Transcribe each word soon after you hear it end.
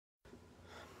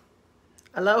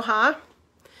Aloha.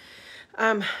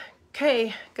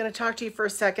 Okay, going to talk to you for a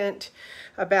second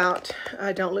about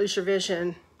don't lose your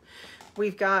vision.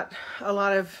 We've got a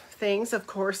lot of things, of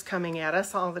course, coming at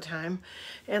us all the time,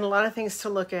 and a lot of things to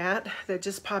look at that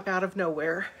just pop out of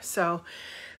nowhere. So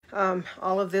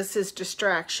all of this is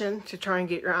distraction to try and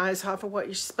get your eyes off of what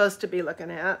you're supposed to be looking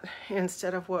at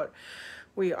instead of what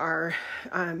we are,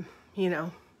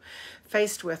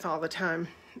 faced with all the time.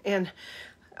 And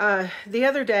the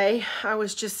other day, I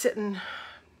was just sitting,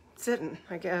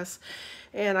 I guess,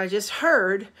 and I just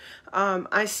heard,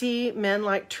 I see men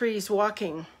like trees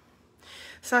walking.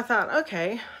 So I thought,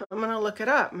 okay, I'm going to look it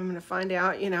up. I'm going to find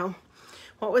out,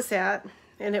 what was that?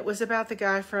 And it was about the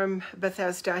guy from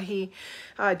Bethesda. He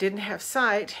didn't have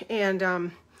sight,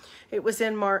 and it was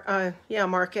in Mark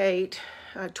 8,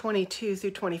 22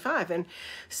 through 25. And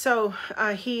so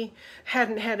he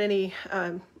hadn't had any,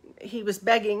 he was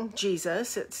begging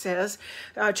Jesus, it says,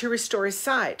 to restore his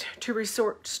sight, to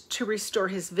restore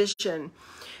his vision.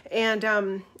 And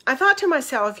I thought to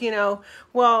myself,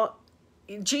 well,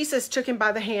 Jesus took him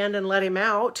by the hand and let him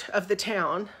out of the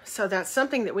town. So that's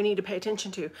something that we need to pay attention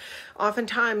to.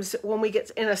 Oftentimes when we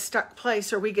get in a stuck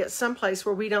place or we get someplace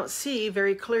where we don't see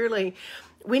very clearly,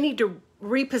 we need to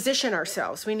reposition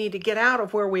ourselves. We need to get out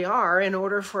of where we are in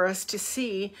order for us to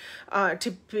see,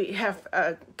 have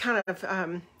a kind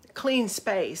of clean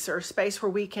space, or space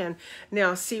where we can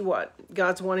now see what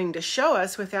God's wanting to show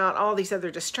us without all these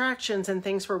other distractions and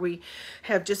things where we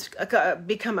have just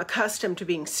become accustomed to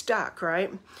being stuck, right?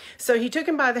 So he took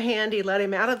him by the hand, he let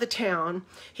him out of the town,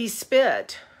 he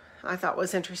spit, I thought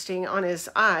was interesting, on his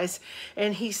eyes,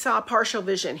 and he saw partial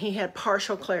vision. He had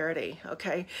partial clarity,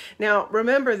 okay? Now,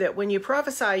 remember that when you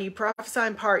prophesy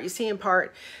in part, you see in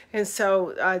part, and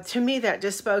so to me that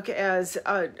just spoke as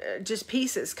just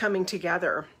pieces coming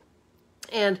together.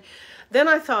 And then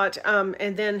I thought,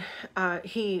 and then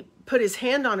he put his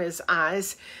hand on his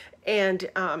eyes, and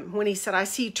when he said, I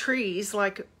see trees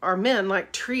are men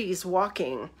like trees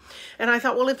walking. And I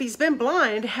thought, well, if he's been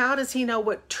blind, how does he know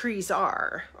what trees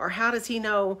are? Or how does he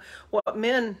know what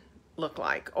men look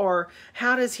like? Or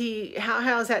how is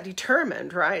that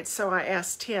determined, right? So I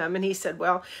asked him, and he said,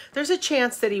 well, there's a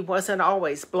chance that he wasn't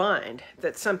always blind,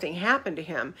 that something happened to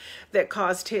him that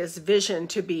caused his vision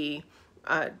to be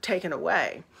taken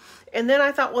away. And then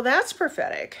I thought, well, that's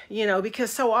prophetic, because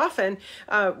so often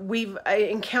we've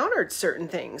encountered certain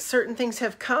things. Certain things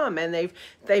have come and they've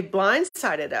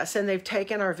blindsided us and they've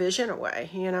taken our vision away,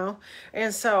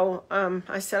 And so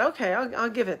I said, okay, I'll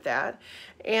give it that.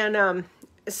 And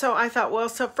so I thought, well,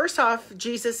 so first off,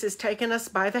 Jesus is taking us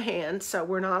by the hand, so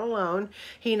we're not alone.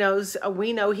 He knows,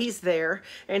 we know he's there,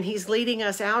 and he's leading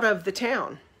us out of the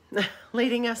town.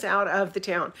 Leading us out of the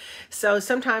town. So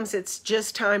sometimes it's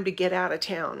just time to get out of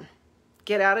town.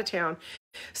 Get out of town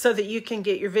so that you can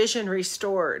get your vision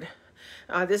restored.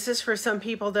 This is for some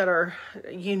people that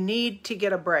you need to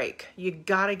get a break. You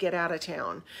got to get out of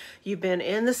town. You've been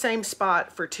in the same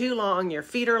spot for too long. Your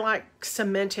feet are like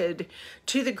cemented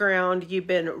to the ground. You've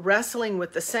been wrestling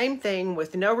with the same thing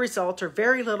with no result or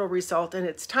very little result. And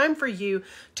it's time for you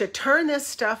to turn this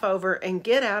stuff over and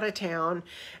get out of town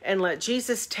and let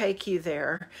Jesus take you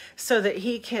there so that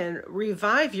he can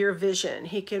revive your vision.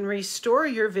 He can restore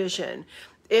your vision.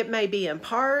 It may be in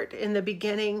part in the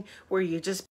beginning where you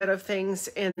just bit of things,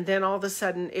 and then all of a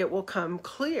sudden it will come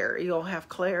clear. You'll have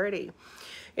clarity.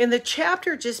 In the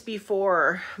chapter just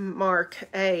before Mark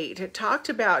 8, it talked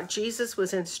about Jesus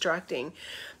was instructing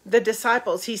the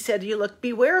disciples. He said,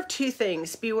 beware of two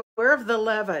things. Beware of the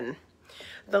leaven.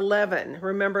 The leaven.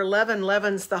 Remember,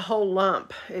 leaven's the whole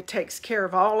lump. It takes care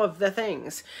of all of the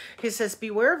things. He says,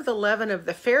 beware of the leaven of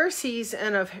the Pharisees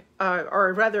and of,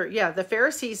 the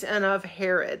Pharisees and of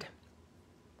Herod.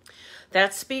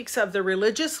 That speaks of the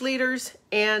religious leaders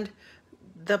and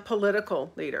the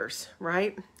political leaders,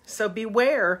 right? So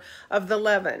beware of the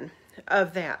leaven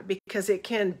of that, because it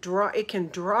can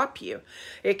drop you.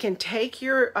 It can take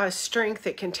your strength.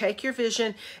 It can take your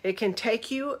vision. It can take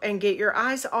you and get your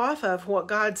eyes off of what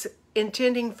God's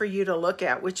intending for you to look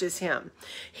at, which is him.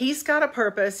 He's got a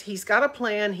purpose. He's got a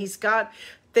plan. He's got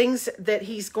things that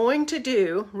he's going to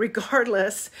do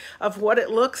regardless of what it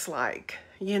looks like.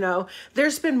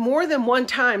 There's been more than one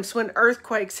times when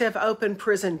earthquakes have opened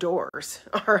prison doors,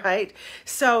 all right?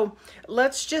 So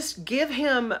let's just give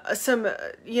him some,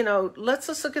 let's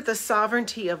just look at the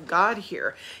sovereignty of God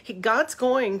here. God's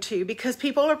going to, because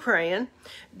people are praying,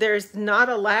 there's not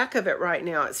a lack of it right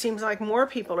now. It seems like more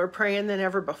people are praying than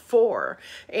ever before.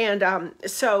 And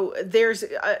so there's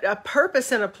a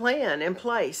purpose and a plan in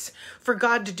place for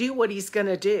God to do what he's going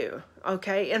to do.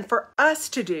 okay? And for us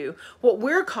to do what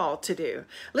we're called to do.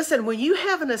 Listen, when you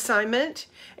have an assignment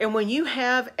and when you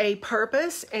have a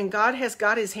purpose and God has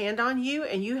got his hand on you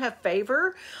and you have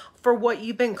favor for what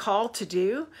you've been called to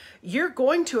do, you're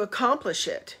going to accomplish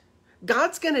it.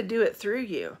 God's going to do it through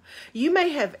you. You may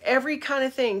have every kind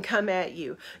of thing come at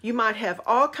you. You might have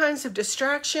all kinds of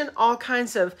distraction, all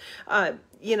kinds of,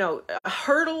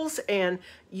 hurdles, and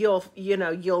you'll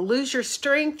lose your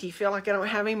strength. You feel like I don't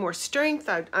have any more strength.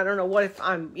 I don't know what if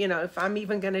I'm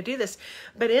even going to do this.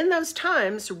 But in those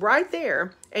times right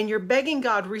there, and you're begging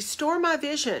God, restore my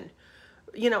vision.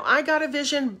 I got a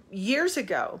vision years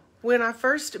ago when I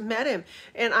first met him,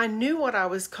 and I knew what I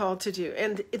was called to do.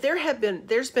 And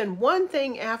there's been one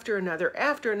thing after another,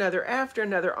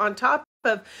 on top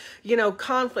of,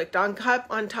 conflict, on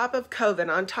top of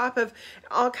COVID, on top of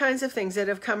all kinds of things that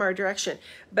have come our direction.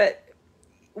 But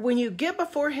when you get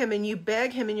before him and you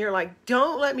beg him and you're like,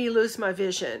 don't let me lose my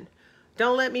vision.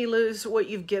 Don't let me lose what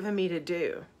you've given me to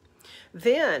do.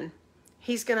 Then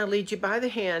he's going to lead you by the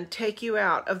hand, take you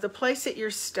out of the place that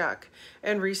you're stuck,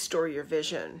 and restore your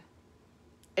vision.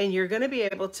 And you're going to be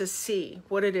able to see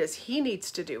what it is he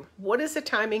needs to do. What is the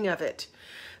timing of it?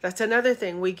 That's another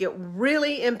thing. We get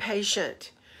really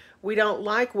impatient. We don't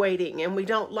like waiting, and we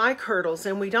don't like hurdles,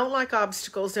 and we don't like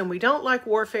obstacles, and we don't like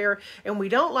warfare, and we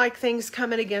don't like things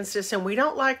coming against us, and we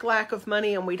don't like lack of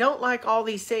money, and we don't like all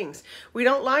these things. We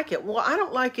don't like it. Well, I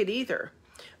don't like it either.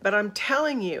 But I'm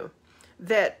telling you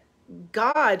that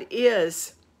God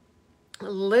is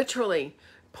literally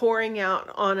pouring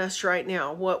out on us right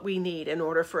now what we need in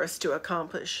order for us to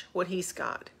accomplish what he's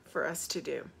got for us to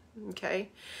do. Okay,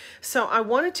 so I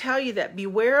want to tell you that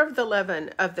beware of the leaven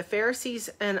of the Pharisees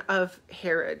and of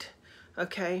Herod.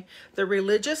 Okay, the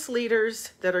religious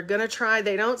leaders that are going to try,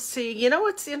 they don't see,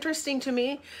 what's interesting to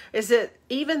me is that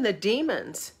even the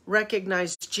demons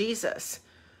recognize Jesus,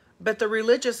 but the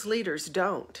religious leaders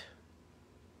don't.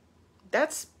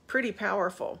 That's pretty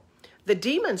powerful. The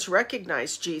demons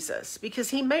recognize Jesus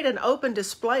because he made an open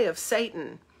display of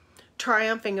Satan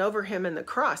triumphing over him in the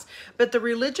cross. But the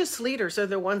religious leaders are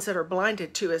the ones that are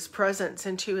blinded to his presence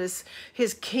and to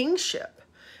his kingship.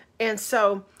 And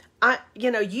so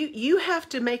you have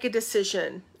to make a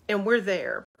decision, and we're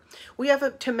there. We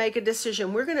have to make a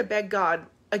decision. We're going to beg God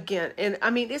again. And I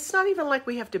mean, it's not even like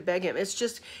we have to beg him. It's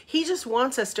just, he just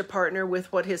wants us to partner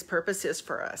with what his purpose is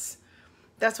for us.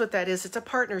 That's what that is. It's a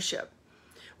partnership.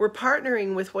 We're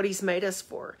partnering with what he's made us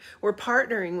for. We're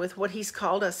partnering with what he's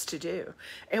called us to do.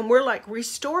 And we're like,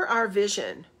 restore our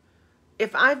vision.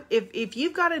 If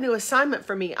you've got a new assignment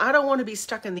for me, I don't want to be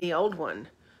stuck in the old one,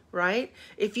 right?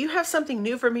 If you have something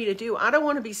new for me to do, I don't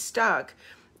want to be stuck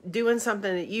doing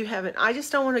something that you haven't. I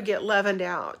just don't want to get leavened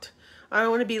out. I don't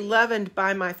want to be leavened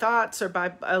by my thoughts or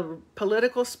by a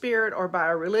political spirit or by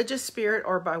a religious spirit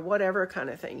or by whatever kind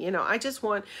of thing. I just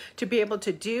want to be able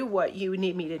to do what you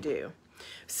need me to do.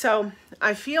 So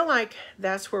I feel like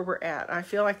that's where we're at. I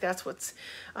feel like that's what's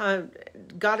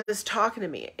God is talking to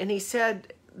me. And he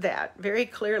said that very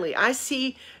clearly. I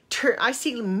see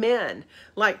men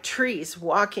like trees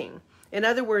walking. In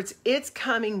other words, it's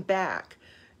coming back.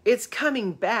 It's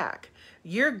coming back.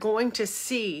 You're going to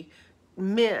see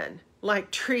men like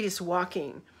trees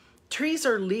walking. Trees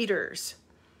are leaders.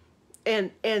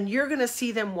 And you're going to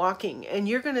see them walking, and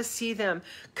you're going to see them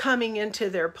coming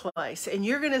into their place, and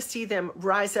you're going to see them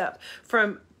rise up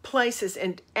from places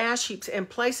and ash heaps and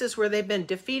places where they've been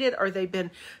defeated or they've been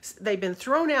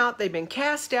thrown out, they've been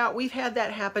cast out. We've had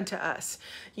that happen to us.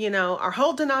 Our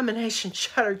whole denomination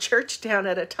shut our church down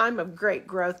at a time of great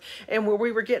growth, and where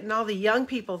we were getting all the young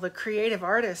people, the creative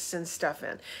artists and stuff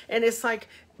in. And it's like,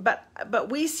 but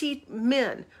we see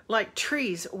men like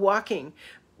trees walking.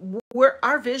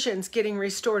 Our vision's getting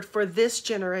restored for this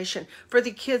generation, for the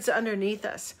kids underneath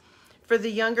us, for the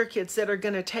younger kids that are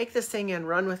going to take this thing and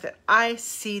run with it. I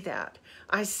see that.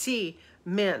 I see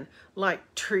men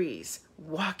like trees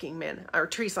walking, men, or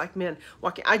trees like men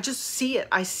walking. I just see it.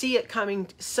 I see it coming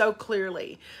so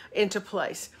clearly into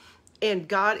place. And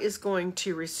God is going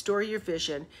to restore your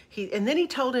vision. And then he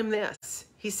told him this.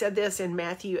 He said this in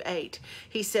Matthew 8.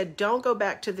 He said, don't go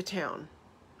back to the town.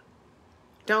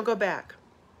 Don't go back.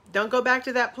 Don't go back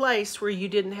to that place where you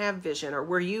didn't have vision or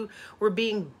where you were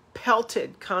being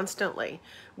pelted constantly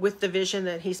with the vision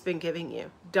that he's been giving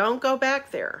you. Don't go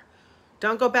back there.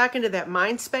 Don't go back into that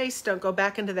mind space. Don't go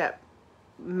back into that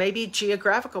maybe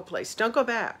geographical place. Don't go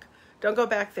back. Don't go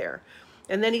back there.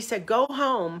 And then he said, go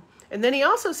home. And then he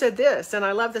also said this, and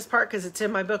I love this part because it's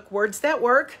in my book, Words That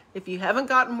Work. If you haven't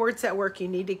gotten Words That Work, you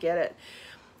need to get it.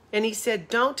 And he said,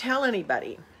 don't tell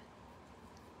anybody.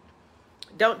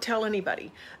 Don't tell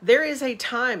anybody. There is a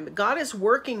time. God is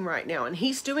working right now, and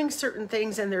he's doing certain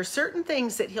things, and there's certain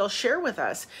things that he'll share with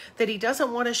us that he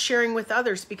doesn't want us sharing with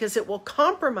others, because it will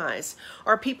compromise,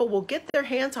 or people will get their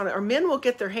hands on it, or men will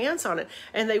get their hands on it,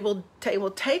 and they will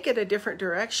take it a different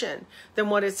direction than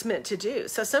what it's meant to do.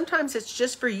 So sometimes it's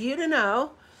just for you to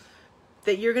know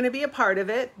that you're going to be a part of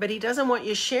it, but he doesn't want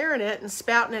you sharing it and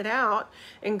spouting it out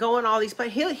and going all these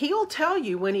places. He'll tell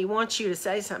you when he wants you to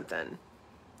say something.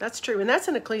 That's true. And that's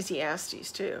in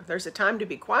Ecclesiastes too. There's a time to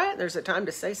be quiet. There's a time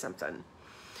to say something.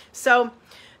 So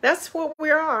that's what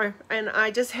we are. And I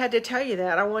just had to tell you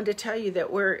that. I wanted to tell you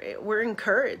that we're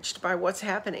encouraged by what's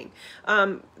happening.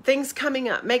 Things coming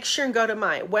up. Make sure and go to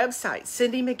my website,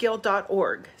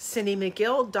 cindymcgill.org.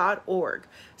 cindymcgill.org.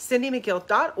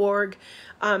 cindymcgill.org.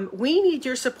 We need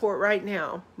your support right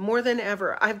now more than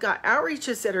ever. I've got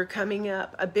outreaches that are coming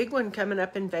up, a big one coming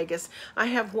up in Vegas. I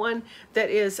have one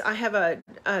that is, I have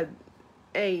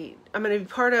I'm going to be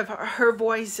part of Her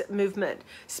Voice movement,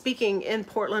 speaking in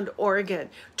Portland, Oregon,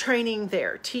 training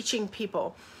there, teaching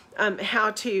people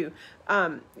how to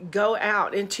go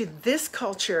out into this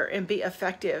culture and be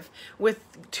effective with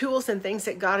tools and things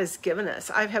that God has given us.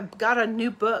 I have got a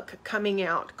new book coming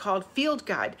out called Field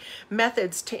Guide,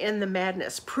 Methods to End the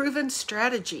Madness, proven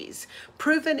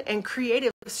and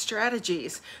creative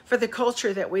strategies for the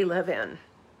culture that we live in.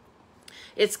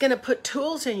 It's going to put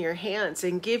tools in your hands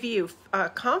and give you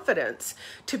confidence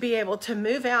to be able to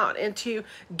move out and to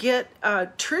get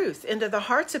truth into the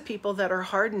hearts of people that are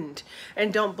hardened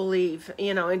and don't believe,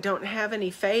 and don't have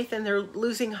any faith, and they're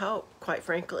losing hope, quite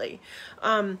frankly.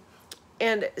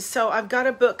 And so I've got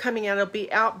a book coming out. It'll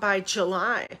be out by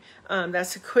July.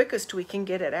 That's the quickest we can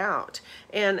get it out.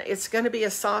 And it's going to be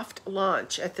a soft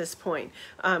launch at this point,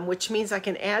 which means I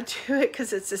can add to it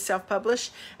because it's a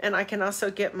self-published, and I can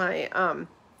also get my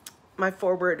my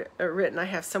foreword written. I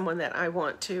have someone that I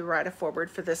want to write a foreword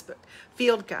for this book.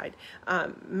 Field Guide,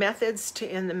 Methods to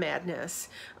End the Madness.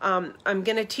 I'm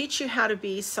going to teach you how to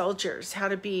be soldiers, how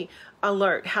to be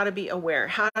alert, how to be aware,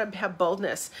 how to have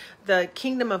boldness. The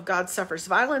kingdom of God suffers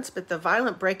violence, but the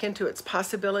violent break into its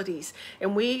possibilities.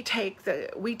 And we take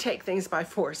things by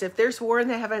force. If there's war in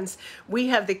the heavens, we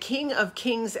have the King of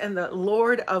Kings and the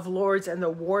Lord of Lords and the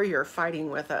warrior fighting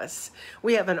with us.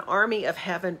 We have an army of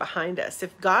heaven behind us.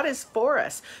 If God is for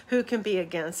us, who can be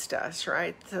against us,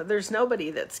 right? So there's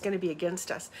nobody that's going to be against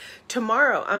us.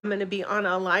 Tomorrow, I'm going to be on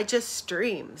Elijah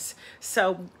Streams.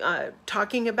 So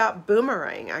talking about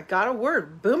boomerang. I got a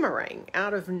word, boomerang,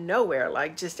 out of nowhere,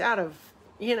 like just out of,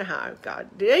 you know how God,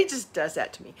 he just does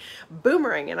that to me.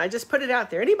 Boomerang. And I just put it out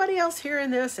there. Anybody else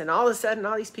hearing this? And all of a sudden,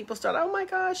 all these people start, oh my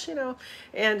gosh,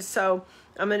 And so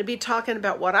I'm going to be talking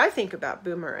about what I think about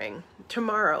boomerang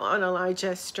tomorrow on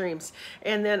Elijah Streams.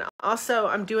 And then also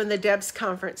I'm doing the Debs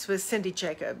Conference with Cindy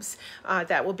Jacobs.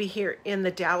 That will be here in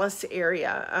the Dallas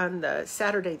area on the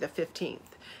Saturday the 15th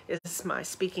is my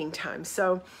speaking time.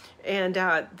 So, and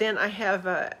then I have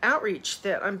outreach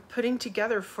that I'm putting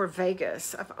together for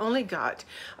Vegas. I've only got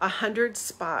 100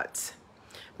 spots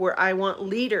where I want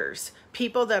leaders,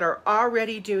 people that are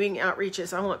already doing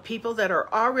outreaches. I want people that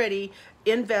are already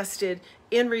invested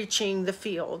in reaching the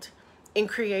field in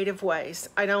creative ways.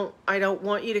 I don't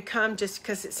want you to come just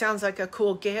because it sounds like a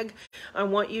cool gig. I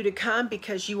want you to come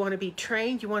because you want to be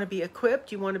trained, you want to be equipped,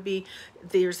 you want to be,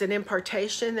 there's an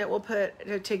impartation that we'll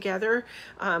put together.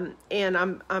 And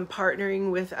I'm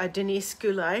partnering with Denise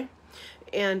Goulet,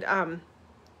 and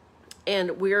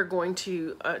we're going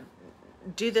to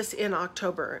do this in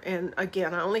October. And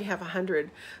again, I only have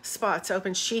 100 spots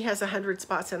open. She has 100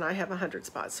 spots and I have 100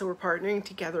 spots. So we're partnering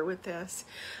together with this.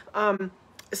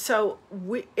 So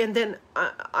and then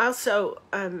also,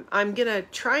 I'm going to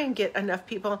try and get enough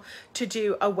people to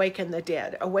do Awaken the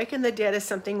Dead. Awaken the Dead is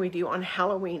something we do on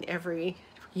Halloween every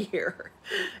year.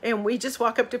 And we just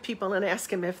walk up to people and ask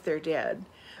them if they're dead.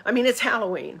 I mean, it's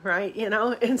Halloween, right?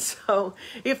 And so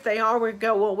if they are, we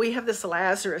go, well, we have this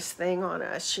Lazarus thing on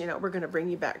us, we're going to bring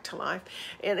you back to life.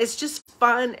 And it's just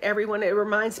fun. Everyone, it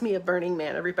reminds me of Burning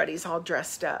Man. Everybody's all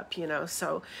dressed up,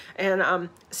 so, and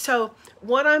so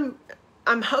what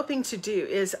I'm hoping to do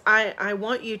is I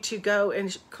want you to go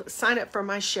and sign up for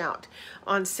my shout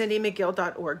on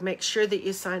cindymcgill.org. Make sure that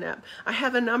you sign up. I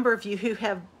have a number of you who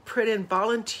have put in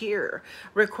volunteer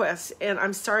requests, and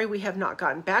I'm sorry we have not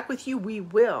gotten back with you. We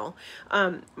will.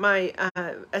 My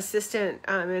assistant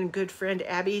and good friend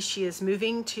Abby, she is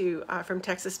moving to from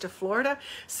Texas to Florida,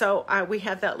 so we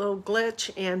have that little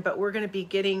glitch, but we're going to be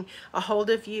getting a hold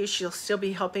of you. She'll still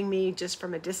be helping me just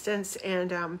from a distance,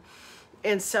 and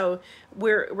And so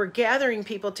we're gathering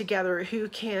people together who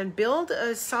can build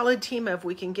a solid team of,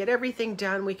 we can get everything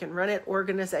done, we can run it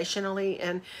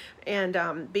organizationally,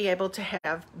 and be able to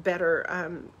have better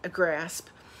a grasp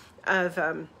of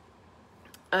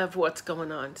what's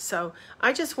going on. So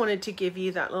I just wanted to give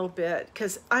you that little bit,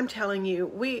 because I'm telling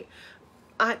you,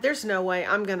 there's no way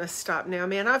I'm going to stop now,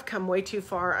 man. I've come way too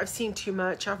far. I've seen too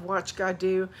much. I've watched God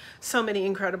do so many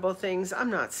incredible things. I'm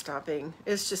not stopping.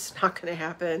 It's just not going to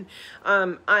happen.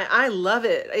 I love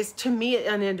it. It's, to me,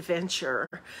 an adventure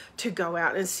to go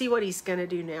out and see what he's going to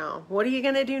do now. What are you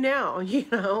going to do now? You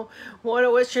know,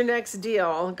 what's your next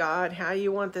deal, God? How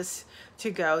you want this to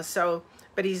go? So,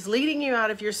 but he's leading you out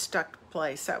of your stuck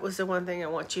place. That was the one thing I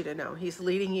want you to know. He's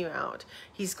leading you out.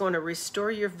 He's going to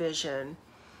restore your vision.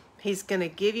 He's going to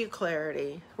give you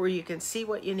clarity where you can see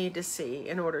what you need to see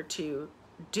in order to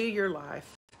do your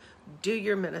life, do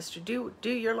your ministry, do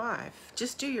your life.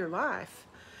 Just do your life.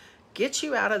 Get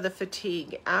you out of the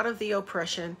fatigue, out of the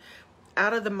oppression,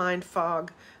 out of the mind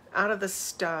fog, out of the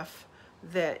stuff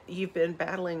that you've been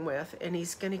battling with. And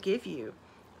he's going to give you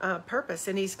purpose.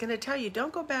 And he's going to tell you,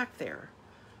 don't go back there.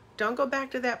 Don't go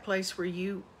back to that place where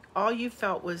all you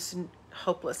felt was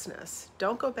hopelessness.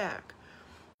 Don't go back.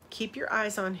 Keep your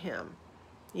eyes on him.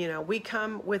 You know, we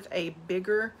come with a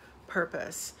bigger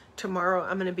purpose. Tomorrow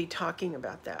I'm going to be talking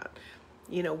about that.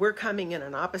 You know, we're coming in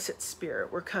an opposite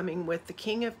spirit. We're coming with the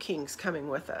King of Kings coming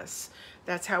with us.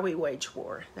 That's how we wage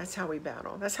war. That's how we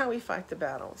battle. That's how we fight the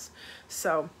battles.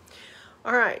 So,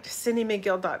 all right,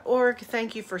 CindyMcGill.org.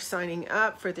 Thank you for signing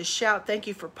up for the shout. Thank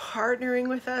you for partnering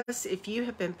with us. If you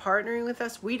have been partnering with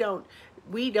us, we don't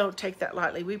take that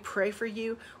lightly. We pray for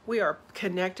you. We are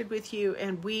connected with you,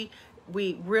 and we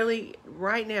really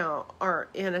right now are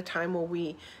in a time where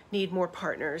we need more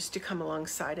partners to come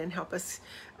alongside and help us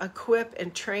equip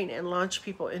and train and launch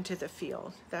people into the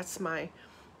field. That's my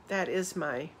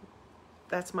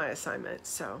assignment.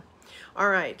 So, all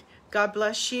right. God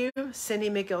bless you.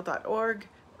 CindyMcGill.org.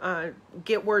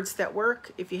 Get Words That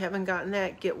Work. If you haven't gotten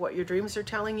that, get What Your Dreams Are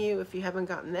Telling You. If you haven't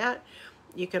gotten that,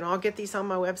 you can all get these on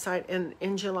my website. And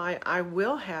in July, I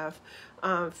will have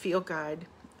Field Guide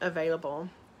available.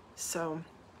 So,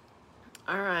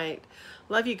 all right.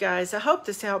 Love you guys. I hope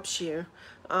this helps you.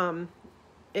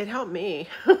 It helped me.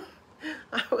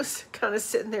 I was kind of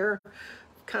sitting there,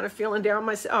 kind of feeling down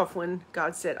myself when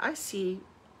God said, I see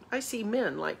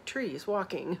men like trees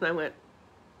walking. And I went,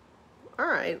 all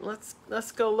right,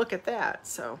 let's go look at that.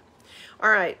 So,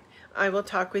 all right. I will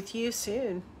talk with you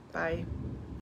soon. Bye.